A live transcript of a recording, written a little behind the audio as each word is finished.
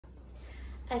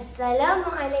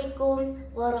Assalamualaikum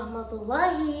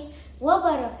warahmatullahi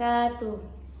wabarakatuh.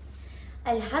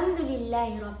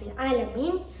 Alhamdulillahirabbil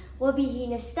alamin wa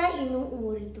bihi nasta'inu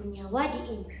umuri dunya wa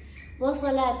din.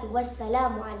 Wassalatu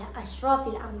wassalamu ala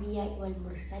asyrafil anbiya'i wal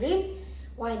mursalin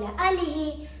wa ala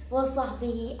alihi wa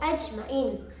sahbihi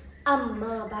ajmain.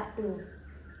 Amma ba'du.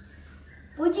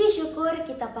 Puji syukur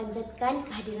kita panjatkan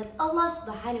kehadirat Allah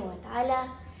Subhanahu wa taala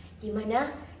di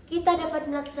mana kita dapat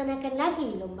melaksanakan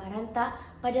lagi lomba rantak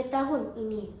pada tahun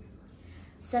ini.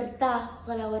 Serta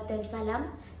salawat dan salam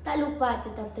tak lupa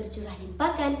tetap tercurah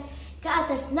limpahkan ke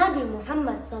atas Nabi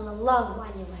Muhammad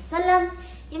SAW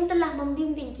yang telah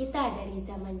membimbing kita dari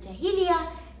zaman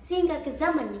jahiliyah sehingga ke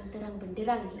zaman yang terang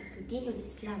benderang, yaitu dinul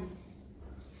Islam.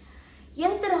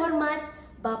 Yang terhormat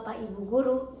Bapak Ibu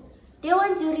Guru,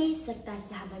 Dewan Juri serta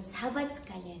sahabat-sahabat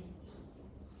sekalian.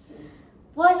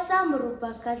 Puasa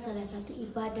merupakan salah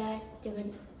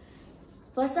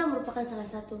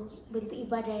satu bentuk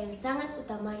ibadah yang sangat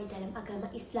utama di dalam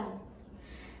agama Islam.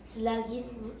 Selain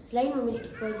memiliki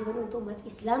kewajiban untuk umat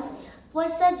Islam,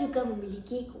 puasa juga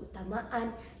memiliki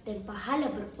keutamaan dan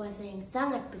pahala berpuasa yang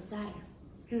sangat besar.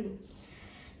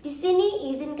 Di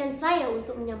sini izinkan saya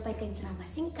untuk menyampaikan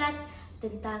ceramah singkat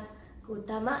tentang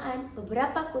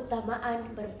beberapa keutamaan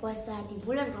berpuasa di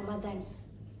bulan Ramadan.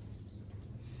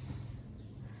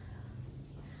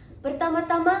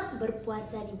 Pertama-tama,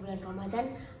 berpuasa di bulan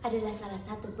Ramadan adalah salah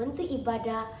satu bentuk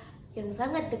ibadah yang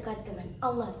sangat dekat dengan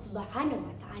Allah Subhanahu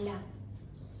wa taala.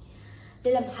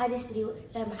 Dalam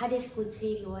hadis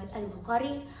qudsi riwayat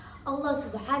Al-Bukhari, Allah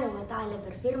Subhanahu wa taala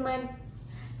berfirman,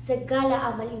 "Segala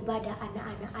amal ibadah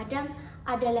anak-anak Adam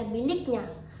adalah miliknya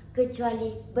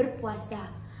kecuali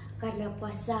berpuasa, karena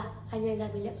puasa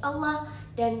hanyalah milik Allah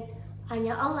dan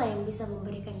hanya Allah yang bisa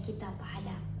memberikan kita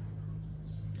pahala."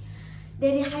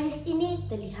 Dari hadis ini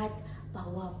terlihat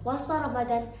bahwa puasa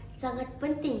Ramadan sangat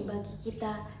penting bagi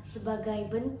kita sebagai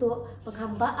bentuk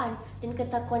penghambaan dan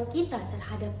ketakwaan kita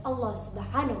terhadap Allah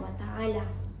Subhanahu wa taala.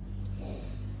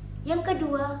 Yang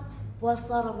kedua,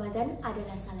 puasa Ramadan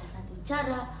adalah salah satu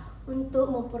cara untuk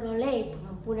memperoleh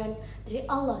pengampunan dari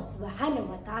Allah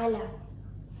Subhanahu wa taala.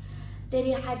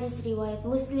 Dari hadis riwayat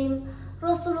Muslim,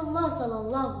 Rasulullah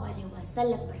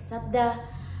SAW bersabda,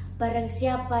 "Barang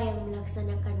siapa yang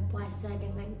melaksanakan puasa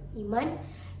dengan iman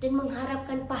dan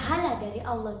mengharapkan pahala dari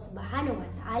Allah Subhanahu wa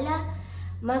taala,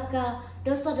 maka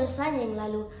dosa-dosanya yang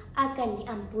lalu akan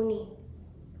diampuni."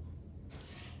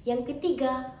 Yang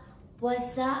ketiga,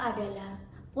 puasa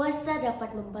dapat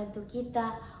membantu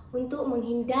kita untuk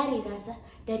menghindari rasa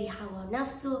dari hawa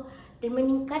nafsu dan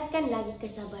meningkatkan lagi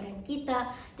kesabaran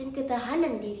kita dan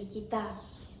ketahanan diri kita.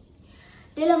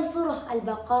 Dalam surah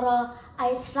Al-Baqarah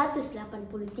ayat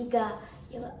 183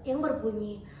 yang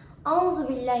berbunyi,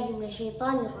 "A'udzubillahi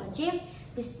minasyaitonirrajim.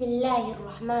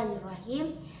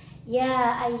 Bismillahirrahmanirrahim.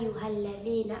 Ya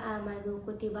ayyuhalladzina amanu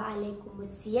kutiba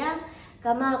alaikumusiyam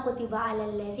kama kutiba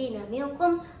alal ladzina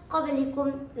minkum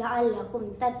qablikum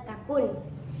la'allakum tattaqun."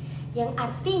 Yang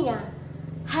artinya,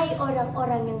 hai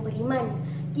orang-orang yang beriman,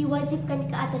 diwajibkan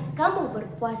ke atas kamu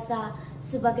berpuasa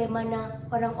sebagaimana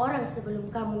orang-orang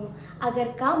sebelum kamu,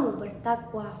 agar kamu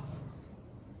bertakwa.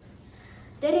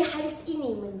 Dari hadis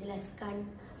ini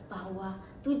menjelaskan bahwa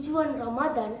tujuan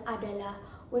Ramadan adalah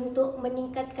untuk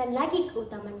meningkatkan lagi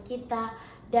keutamaan kita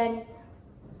dan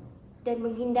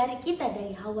menghindari kita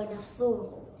dari hawa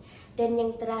nafsu. Dan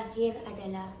yang terakhir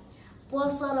adalah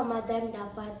puasa Ramadan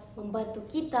dapat membantu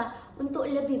kita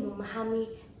untuk lebih memahami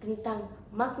tentang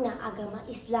makna agama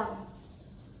Islam.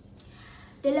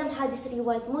 Dalam hadis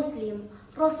riwayat Muslim,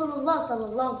 Rasulullah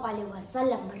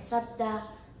SAW bersabda,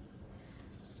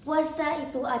 "Puasa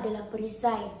itu adalah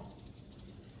perisai.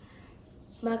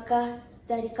 Maka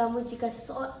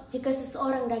jika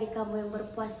seseorang dari kamu yang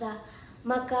berpuasa,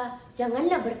 maka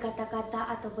janganlah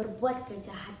berkata-kata atau berbuat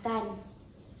kejahatan.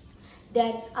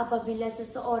 Dan apabila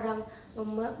seseorang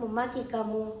memaki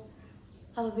kamu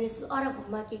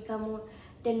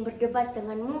dan berdebat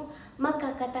denganmu,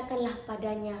 maka katakanlah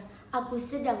padanya, aku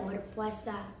sedang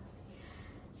berpuasa."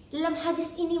 Dalam hadis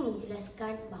ini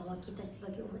menjelaskan bahwa kita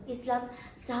sebagai umat Islam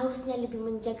seharusnya lebih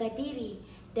menjaga diri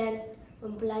dan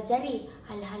mempelajari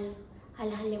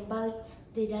hal-hal yang baik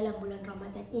di dalam bulan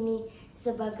Ramadan ini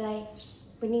sebagai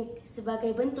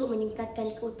bentuk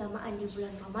meningkatkan keutamaan di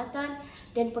bulan Ramadan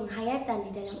dan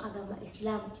penghayatan di dalam agama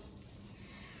Islam.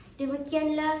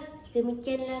 Demikianlah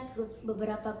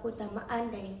beberapa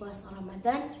keutamaan dari puasa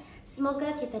Ramadan.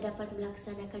 Semoga kita dapat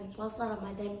melaksanakan puasa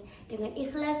Ramadan dengan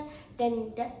ikhlas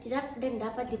dan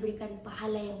dapat diberikan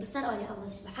pahala yang besar oleh Allah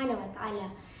Subhanahu wa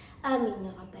taala. Amin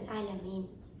ya rabbal alamin.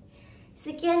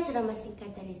 Sekian ceramah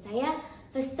singkat dari saya.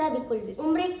 Fastabiqul bi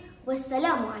umrik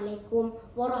Wassalamualaikum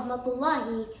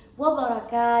warahmatullahi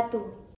wabarakatuh.